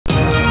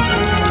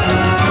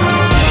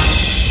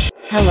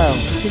Hello,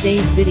 today's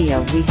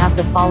video we have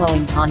the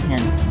following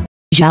content.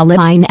 Zhao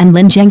Liying and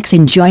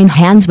Gengxin join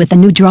hands with the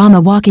new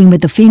drama Walking with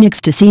the Phoenix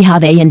to see how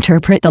they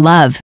interpret the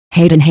love,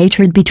 hate and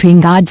hatred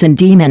between gods and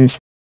demons.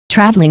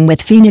 Traveling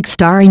with Phoenix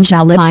starring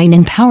Zhao Liying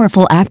and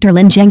powerful actor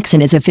Gengxin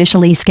is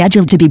officially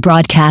scheduled to be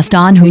broadcast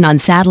on Hunan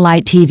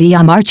Satellite TV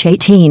on March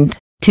 18,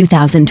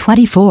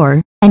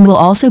 2024, and will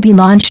also be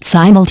launched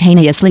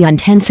simultaneously on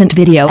Tencent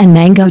Video and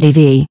Mango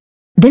TV.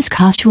 This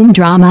costume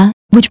drama,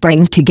 which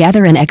brings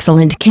together an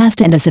excellent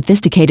cast and a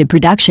sophisticated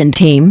production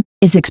team,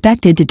 is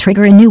expected to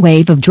trigger a new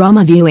wave of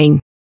drama viewing.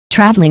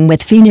 Traveling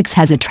with Phoenix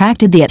has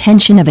attracted the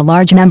attention of a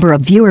large number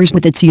of viewers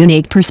with its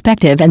unique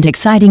perspective and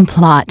exciting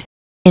plot.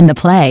 In the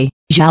play,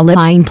 Zhao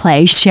Liying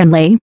plays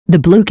Shenlei, the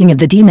Blue King of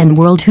the demon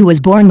world who was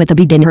born with a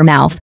bead in her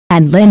mouth,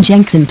 and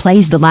Gengxin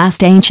plays the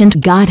last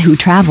ancient god who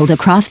traveled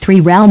across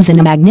 3 realms in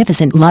a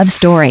magnificent love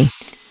story.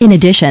 In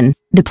addition,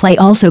 the play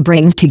also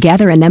brings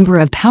together a number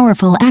of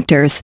powerful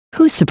actors,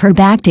 whose superb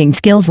acting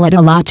skills led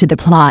a lot to the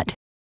plot.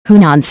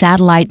 Hunan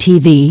Satellite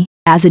TV,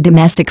 as a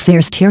domestic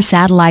first-tier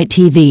satellite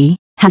TV,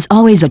 has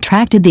always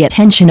attracted the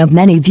attention of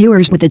many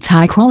viewers with its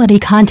high-quality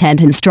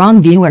content and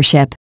strong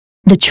viewership.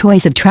 The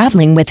choice of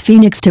Traveling with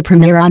Phoenix to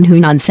premiere on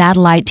Hunan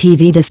Satellite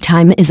TV this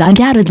time is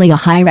undoubtedly a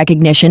high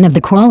recognition of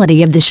the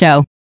quality of the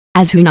show.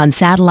 As Hunan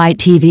Satellite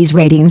TV's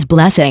ratings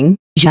blessing,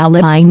 Zhao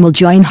Liying will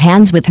join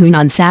hands with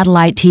Hunan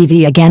Satellite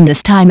TV again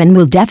this time and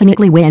will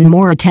definitely win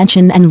more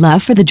attention and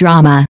love for the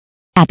drama.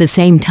 At the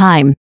same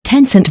time,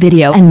 Tencent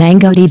Video and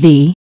Mango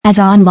TV, as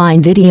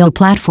online video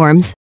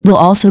platforms, will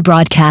also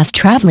broadcast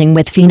Traveling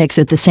with Phoenix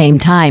at the same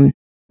time.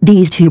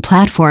 These two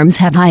platforms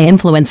have high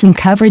influence and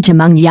coverage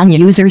among young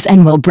users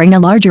and will bring a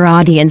larger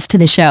audience to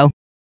the show.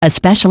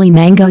 Especially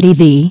Mango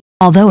TV,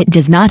 although it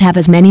does not have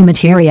as many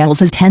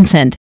materials as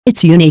Tencent,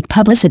 its unique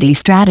publicity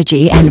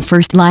strategy and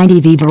first-line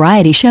TV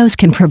variety shows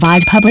can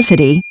provide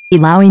publicity,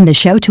 allowing the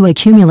show to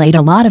accumulate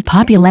a lot of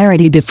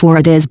popularity before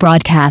it is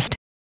broadcast.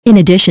 In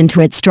addition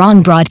to its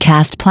strong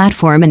broadcast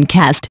platform and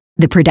cast,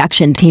 the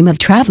production team of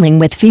Traveling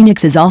with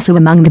Phoenix is also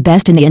among the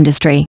best in the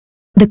industry.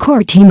 The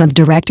core team of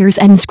directors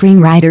and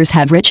screenwriters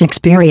have rich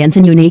experience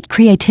and unique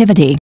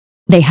creativity.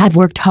 They have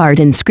worked hard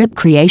in script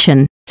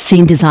creation,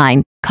 scene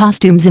design,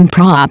 costumes and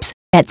props,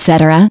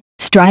 etc.,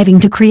 striving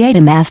to create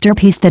a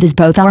masterpiece that is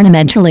both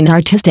ornamental and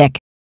artistic.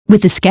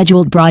 With the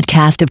scheduled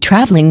broadcast of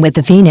Traveling with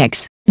the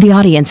Phoenix, the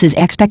audience's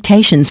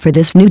expectations for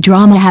this new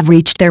drama have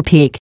reached their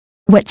peak.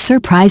 What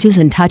surprises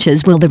and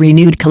touches will the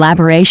renewed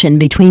collaboration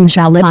between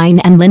Zhao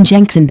Liying and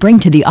Gengxin bring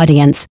to the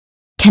audience?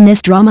 Can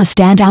this drama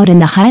stand out in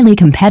the highly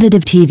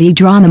competitive TV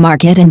drama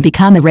market and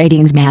become a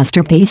ratings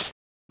masterpiece?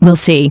 We'll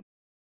see.